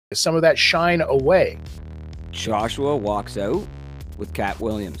some of that shine away. Joshua walks out with Katt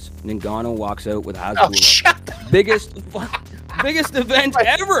Williams. Ngannou walks out with Hasbulla. Oh, shut up. Biggest event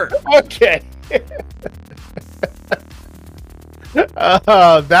ever. Okay.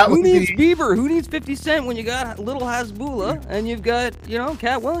 That Who would needs be... Bieber? Who needs 50 Cent when you got little Hasbulla and you've got, you know,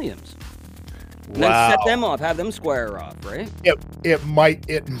 Katt Williams? And then set them off, have them square off, right? It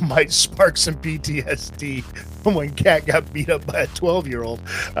might spark some PTSD when Katt got beat up by a 12-year-old.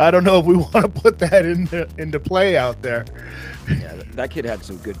 I don't know if we want to put that into play out there. Yeah, that kid had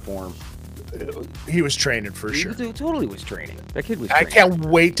some good form. He was training for sure. He totally was training. That kid was training.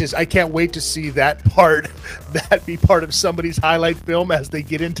 I can't wait to see that be part of somebody's highlight film as they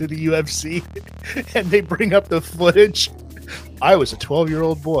get into the UFC and they bring up the footage. I was a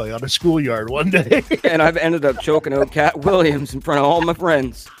 12-year-old boy on a schoolyard one day. And I've ended up choking out Katt Williams in front of all my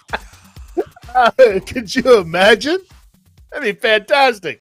friends. Could you imagine? That'd be fantastic.